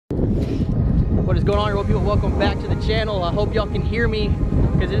What is going on, everyone? People, welcome back to the channel. I hope y'all can hear me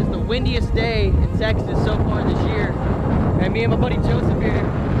because it is the windiest day in Texas so far this year. And me and my buddy Joseph here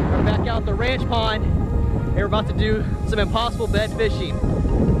are back out the ranch pond and we're about to do some impossible bed fishing.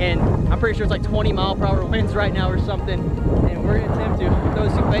 And I'm pretty sure it's like 20-mile-per-hour winds right now or something. And we're gonna attempt to throw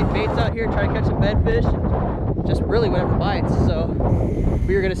some baits out here, try to catch some bed fish, and just really whatever bites. So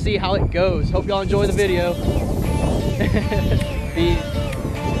we're gonna see how it goes. Hope y'all enjoy the video. Peace.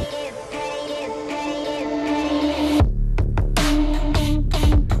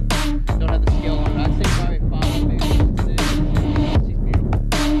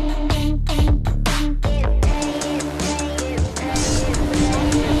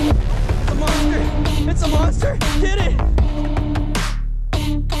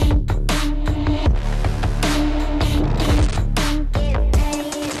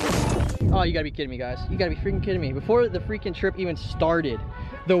 Oh, you gotta be kidding me, guys. You gotta be freaking kidding me. Before the freaking trip even started,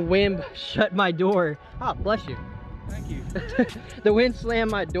 the wind shut my door. Ah, bless you. Thank you. The wind slammed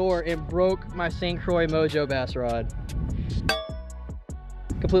my door and broke my St. Croix Mojo bass rod.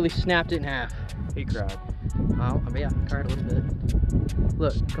 Completely snapped it in half. He cried. Oh, yeah, I cried a little bit.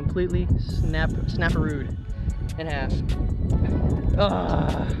 Look, completely snap-a-rooed in half.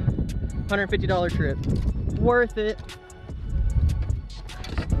 $150 trip. Worth it.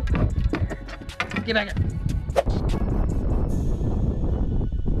 Get back here.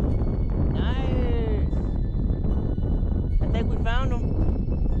 Nice. I think we found him.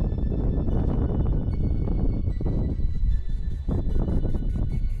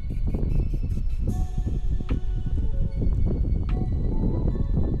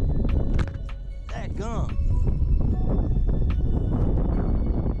 That gum.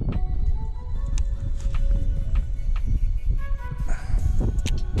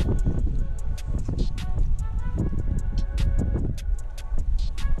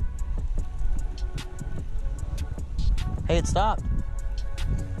 Hey, it stopped.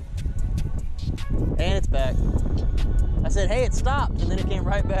 And it's back. I said, hey, it stopped, and then it came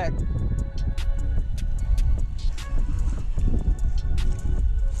right back.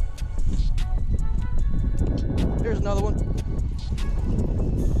 There's another one.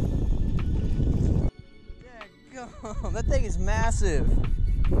 Daggum, that thing is massive.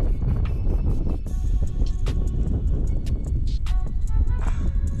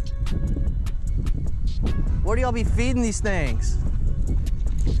 Where do y'all be feeding these things?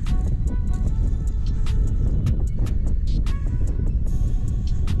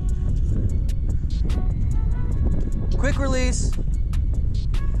 Quick release.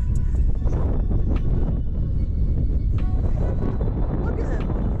 Look at that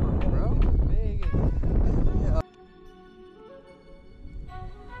motherfucker, bro. Big. Yeah.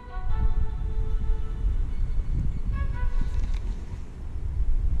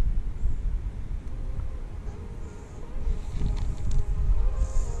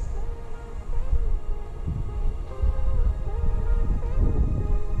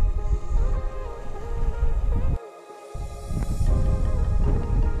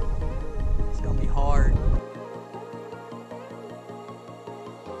 Hard.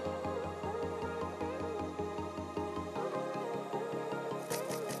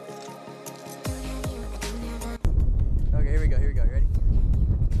 Okay, here we go, you ready?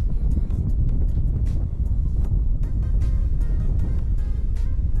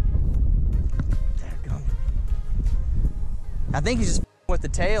 Dadgum. I think he's just with the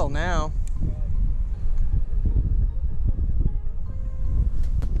tail now.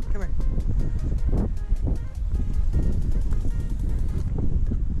 Come here.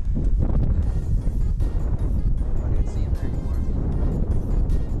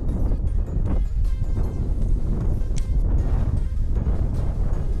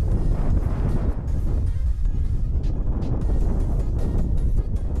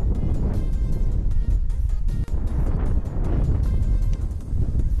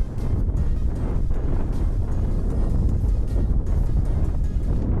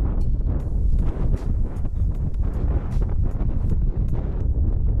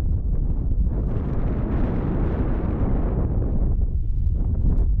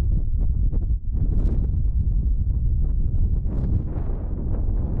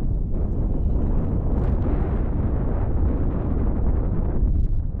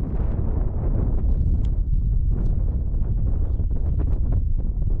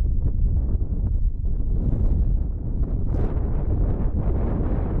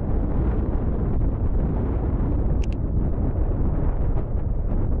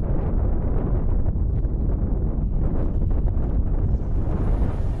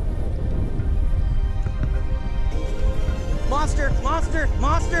 Monster! Monster!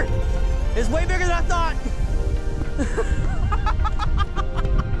 Monster! It's way bigger than I thought.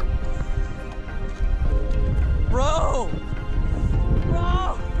 Bro!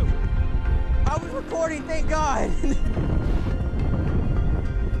 Bro! I was recording, thank God.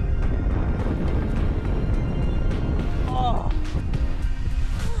 Oh.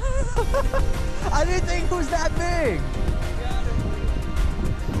 I didn't think it was that big.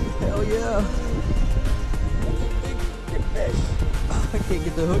 Hell yeah. Big fish. Oh, I can't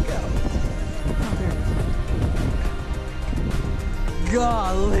get the hook out. Oh, there.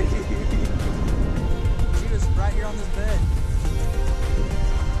 Golly. She was right here on this bed.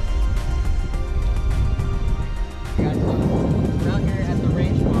 Guys, so we're out here at the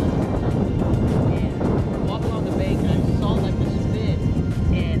range farm, and we're walking on the bank, and I saw like this fin,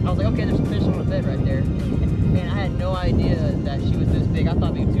 and I was like, okay, there's some fish on the bed right there. And I had no idea that she was this big. I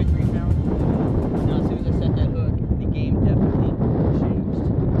thought maybe 2 or 3 pounds. Now, as soon as I set that hook, the game definitely changed.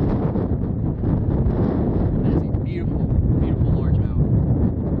 That is a beautiful, beautiful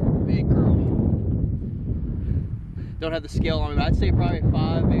largemouth. Big girl. Don't have the scale on me, but I'd say probably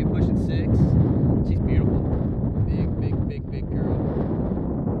 5, maybe pushing 6. She's beautiful. Big, big, big, big girl.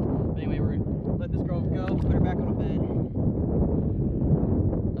 But anyway, we're gonna let this girl go, put her back on the bed.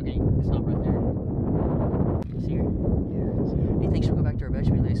 Okay, stop right there. See her? Yeah. Do you think she'll go back to her bed?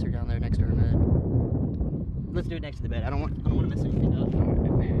 Should we lace her down there next to her bed? Let's do it next to the bed. I don't want to mess anything up.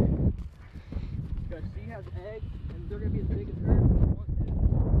 Because she has eggs, and they're gonna be as big as her.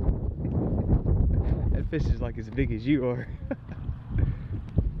 That fish is like as big as you are.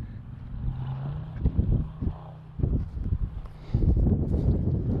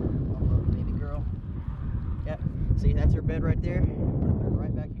 Baby girl. Yep. See, that's her bed right there. Put her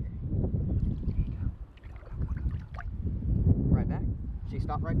right back here. Right back. She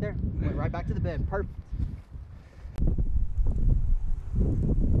stopped right there. Went right back to the bed. Perfect.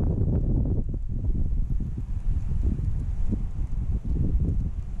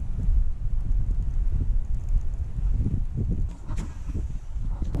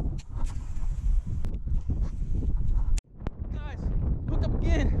 Guys, hooked up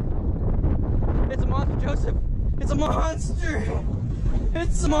again. It's a monster, Joseph. It's a monster.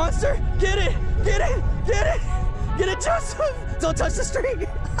 It's a monster. Get it. Get it. Get it. Get it, Joseph! Don't touch the string!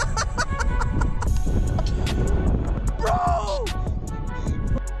 Bro!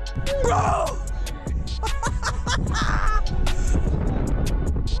 Bro!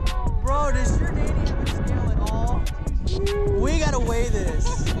 Bro, does your daddy have a scale at all? We gotta weigh this.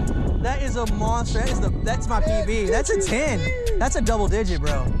 That is a monster. That's my PB. That's a 10. That's a double digit,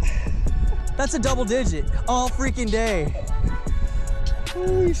 bro. That's a double digit. All freaking day.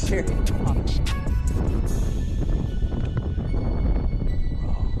 Holy shit.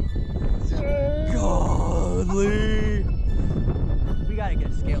 Godly. We gotta get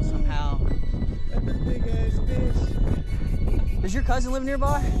a scale somehow. That's a big ass fish. Does your cousin live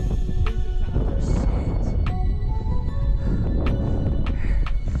nearby?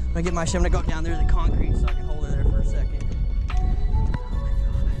 I'm gonna get I'm gonna go down there to the concrete so I can hold her there for a second.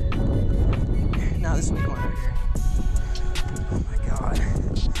 Oh my God. Now this is the corner right here. Oh my God.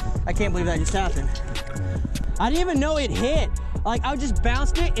 I can't believe that just happened. I didn't even know it hit. Like, I just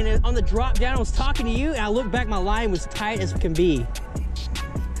bounced it, and on the drop down, I was talking to you, and I looked back, my line was tight as can be.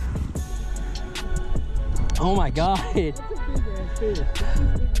 Oh my God. That's a big ass fish.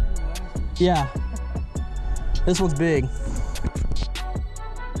 Yeah. This one's big.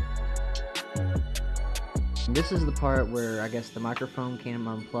 This is the part where I guess the microphone came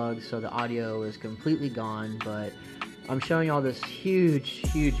unplugged, so the audio is completely gone, but I'm showing y'all this huge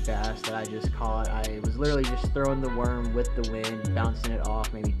bass that I just caught. I was literally just throwing the worm with the wind, bouncing it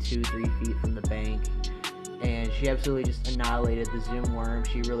off maybe 2-3 feet from the bank, and she absolutely just annihilated the Zoom worm.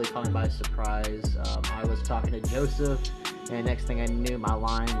 She really caught me by surprise. I was talking to Joseph, and next thing I knew, my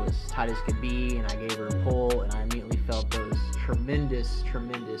line was tight as could be, and I gave her a pull, and I immediately felt those tremendous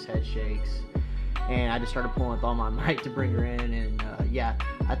head shakes. And I just started pulling with all my might to bring her in, and yeah,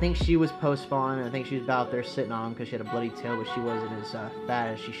 I think she was post-spawn, and I think she was about there sitting on him because she had a bloody tail, but she wasn't as fat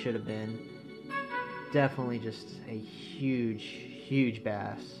as she should have been. Definitely just a huge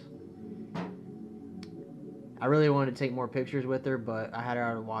bass. I really wanted to take more pictures with her, but I had her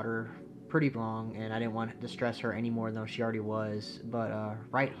out of the water pretty long, and I didn't want to stress her any more than she already was. But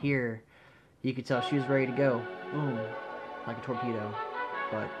right here, you could tell she was ready to go. Boom, like a torpedo.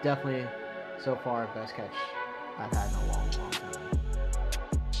 But definitely, so far, best catch I've had in a long time.